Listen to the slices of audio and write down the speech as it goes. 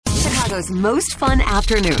Chicago's most fun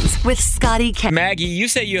afternoons with Scotty K. Maggie, you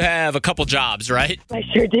say you have a couple jobs, right? I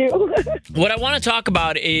sure do. What I want to talk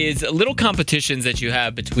about is little competitions that you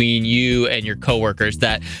have between you and your coworkers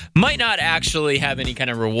that might not actually have any kind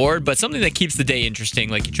of reward, but something that keeps the day interesting.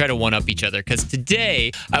 Like you try to one-up each other. Because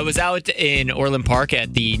today I was out in Orland Park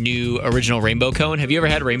at the new original Rainbow Cone. Have you ever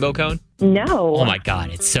had a Rainbow Cone? No. Oh my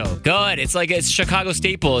God, it's so good. It's like a Chicago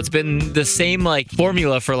staple. It's been the same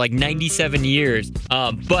formula for 97 years.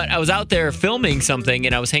 But I was out there filming something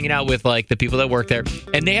and I was hanging out with the people that work there.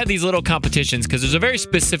 And they have these little competitions because there's a very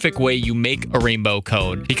specific way you make a rainbow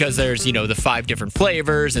cone because there's, the 5 different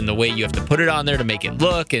flavors and the way you have to put it on there to make it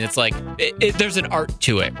look. And it's there's an art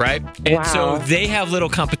to it, right? And so they have little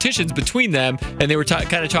competitions between them and they were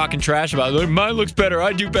kind of talking trash about, mine looks better.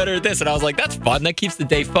 I do better at this. And I was like, that's fun. That keeps the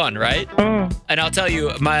day fun, right? And I'll tell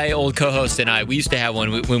you, my old co-host and I, we used to have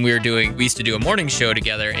one when we used to do a morning show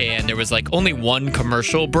together, and there was only one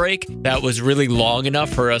commercial break that was really long enough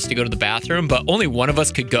for us to go to the bathroom, but only one of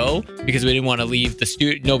us could go because we didn't want to leave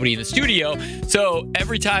nobody in the studio. So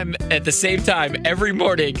every time, at the same time, every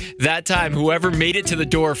morning, that time, whoever made it to the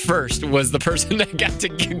door first was the person that got to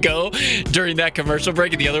go during that commercial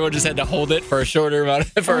break, and the other one just had to hold it for a shorter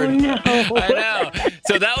amount of time. No. I know.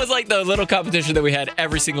 So that was the little competition that we had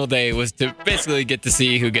every single day, was to basically get to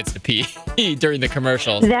see who gets to pee during the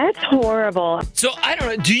commercials. That's horrible. So I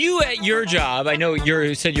don't know. Do you at your job, I know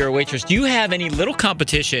you said you're a waitress, do you have any little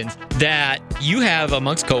competitions that you have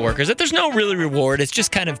amongst coworkers that there's no really reward? It's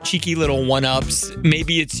just kind of cheeky little one-ups.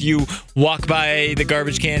 Maybe it's you walk by the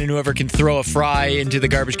garbage can and whoever can throw a fry into the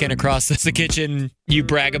garbage can across the kitchen, you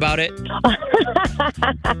brag about it.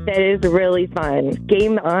 That is really fun.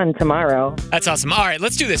 Game on tomorrow. That's awesome. All right,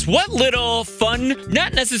 let's do this. What little fun,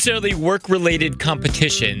 not necessarily work-related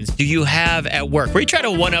competitions do you have at work where you try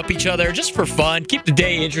to one-up each other just for fun, keep the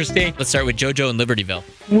day interesting? Let's start with JoJo in Libertyville.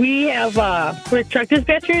 We have we're truck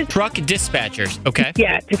dispatchers. Truck dispatchers, okay.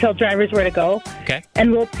 Yeah, to tell drivers where to go. Okay.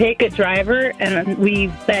 And we'll pick a driver, and we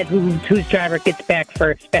bet whose driver gets back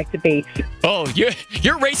first, back to base. Oh,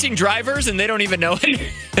 you're racing drivers and they don't even know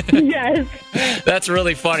it? Yes. That's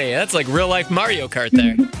really funny. That's like real-life Mario Kart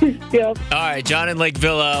there. Yep. All right, John in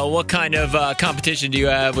Lakeville, what kind of competition do you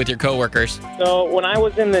have with your coworkers? So when I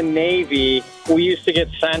was in the Navy, we used to get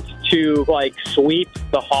sent to sweep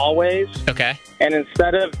the hallways. Okay. And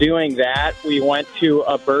instead of doing that, we went to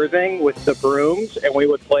a berthing with the brooms, and we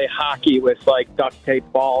would play hockey with duct tape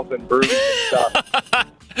balls and brooms and stuff.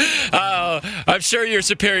 Oh, I'm sure your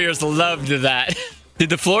superiors loved that. Did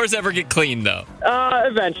the floors ever get cleaned, though?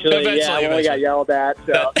 Eventually, yeah, when we got yelled at.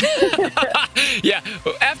 So. Yeah,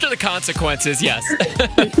 after the consequences, yes.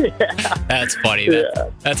 Yeah. That's funny.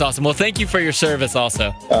 That's awesome. Well, thank you for your service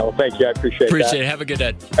also. Oh, thank you. I appreciate it. that. Have a good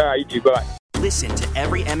day. All right, you too. Bye. Listen to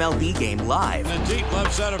every MLB game live. In the deep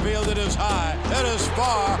left center field, it is high, it is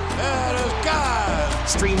far, it is gone.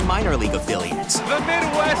 Stream minor league affiliates. The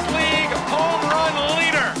Midwest League home run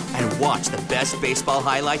leader. And watch the best baseball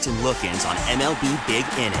highlights and look-ins on MLB Big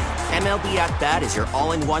Inning. MLB At Bat is your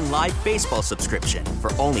all-in-one live baseball subscription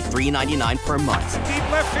for only $3.99 per month.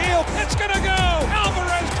 Deep left field, it's gonna go.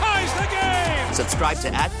 Alvarez ties the game. Subscribe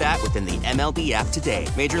to At Bat within the MLB app today.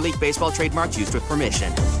 Major League Baseball trademarks used with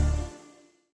permission.